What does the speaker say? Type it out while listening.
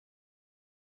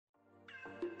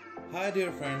Hi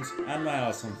dear friends and my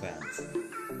awesome fans.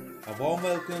 A warm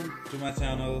welcome to my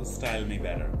channel Style Me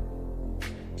Better.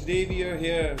 Today we are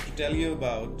here to tell you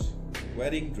about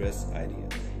wedding dress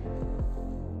ideas.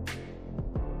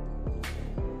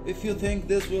 If you think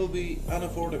this will be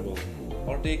unaffordable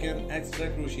or take an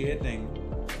excruciating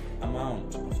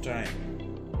amount of time,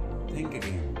 think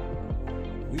again.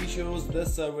 We chose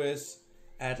this service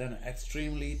at an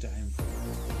extremely time frame.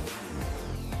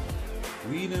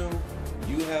 We know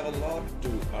you have a lot to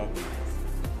argue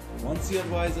with. Once you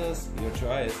advise us your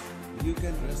choice, you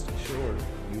can rest assured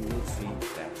you will see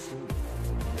that soon.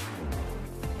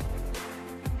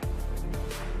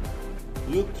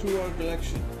 Look through our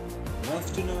collection.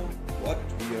 Wants to know what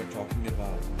we are talking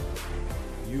about.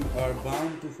 You are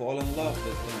bound to fall in love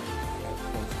with them at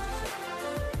first sight.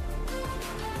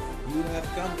 You have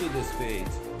come to this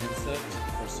page in search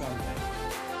for something,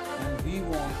 and we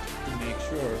want to make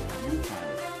sure you find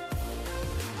it.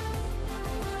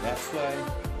 That's why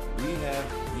we have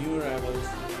new arrivals.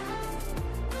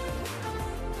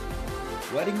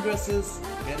 Wedding dresses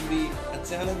can be a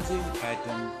challenging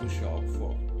item to shop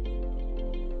for.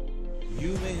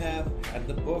 You may have had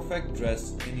the perfect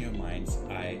dress in your mind's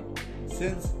eye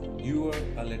since you were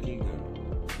a little girl.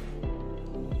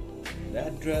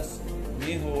 That dress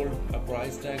may hold a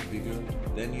price tag bigger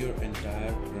than your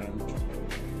entire current.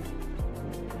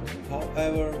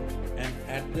 However, and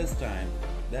at this time,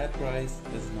 that price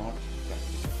is not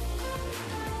practical.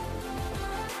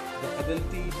 The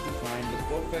ability to find the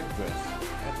perfect dress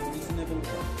at a reasonable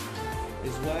price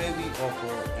is why we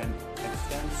offer an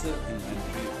extensive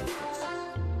inventory of dresses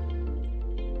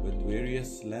with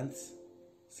various lengths,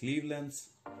 sleeve lengths,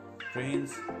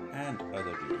 trains, and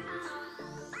other details.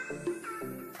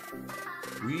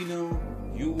 We know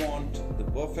you want the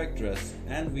perfect dress,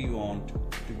 and we want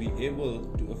to be able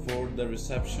to afford the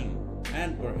reception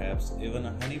and perhaps even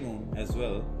a honeymoon as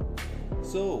well.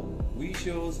 So we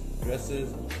chose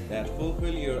dresses that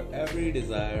fulfill your every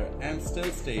desire and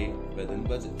still stay within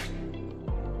budget.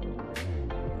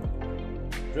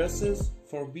 Dresses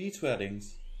for beach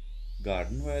weddings,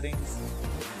 garden weddings,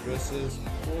 dresses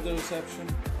for the reception,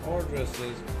 or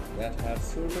dresses that have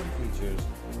certain features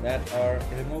that are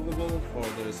removable for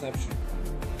the reception.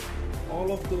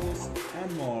 All of those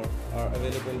and more are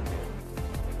available here.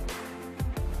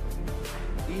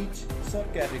 Each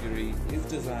subcategory is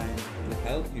designed to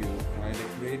help you find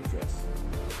a great dress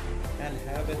and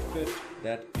have it fit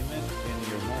that image in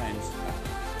your mind's eye.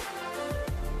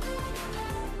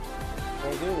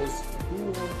 For those who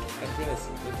want a dress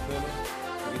with filler,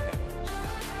 we have it.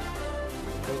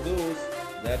 For those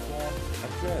that want a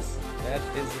dress that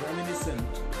is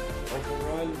reminiscent of a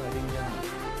royal wedding gown,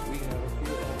 we have a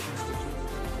few options to choose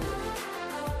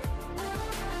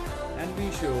from. And we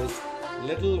chose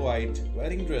little white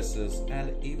wedding dresses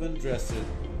and even dresses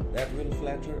that will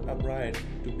flatter a bride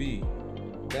to be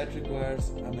that requires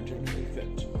a maternity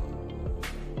fit.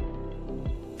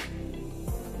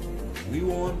 We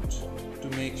want to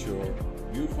make sure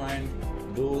you find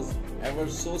those ever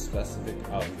so specific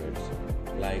outfits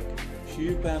like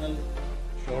sheer panel,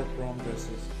 short prom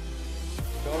dresses,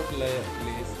 short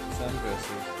lace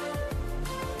sundresses,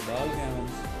 ball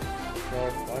gowns,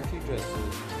 short party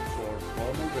dresses, short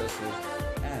formal dresses,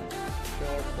 and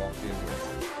short cocktail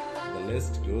dresses. The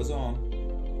list goes on.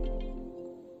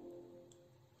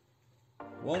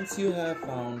 Once you have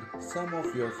found some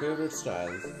of your favorite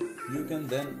styles, you can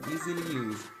then easily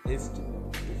use HIST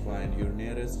to find your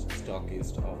nearest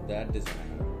stockist of that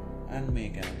designer and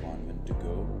make an appointment to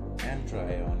go and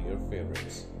try on your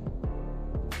favorites.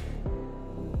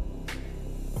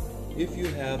 If you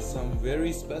have some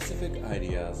very specific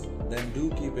ideas, then do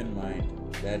keep in mind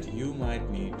that you might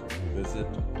need to visit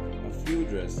a few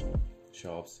dress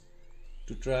shops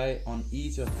to try on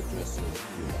each of the dresses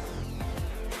you like.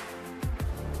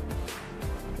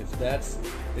 If that's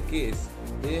the case,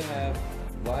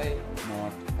 why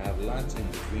not have lunch in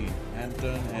between and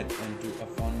turn it into a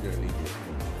fun girly day?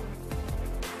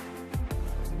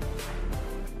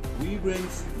 We bring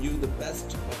you the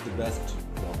best of the best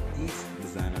from each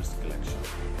designer's collection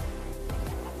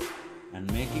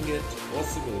and making it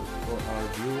possible for our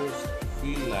viewers to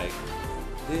feel like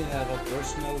they have a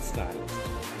personal stylist.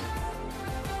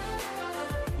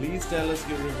 Please tell us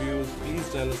your reviews.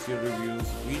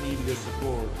 We need your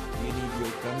support. We need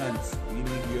your comments. We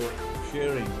need your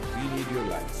sharing. We need your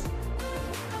likes.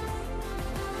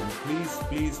 And please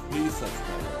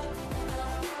subscribe.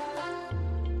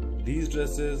 These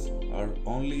dresses are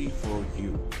only for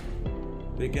you.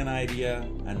 Pick an idea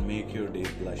and make your day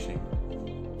blushing.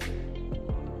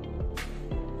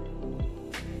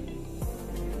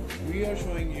 We we are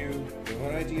showing you a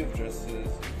variety of dresses,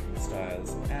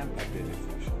 styles and updated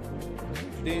fashion.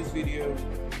 Today's video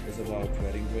is about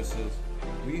wedding dresses.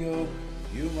 We hope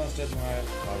you must admire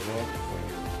our work for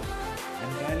you.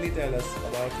 And kindly tell us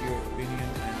about your opinion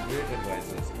and great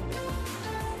advices in the comments.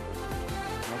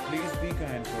 Now please be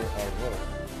kind for our work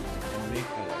and make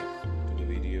a like to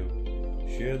the video.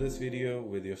 Share this video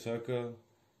with your circle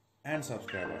and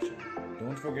subscribe our channel.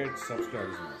 Don't forget subscribe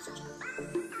is must.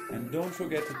 And don't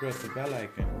forget to press the bell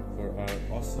icon for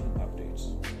our awesome updates.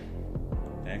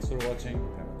 Thanks for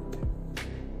watching.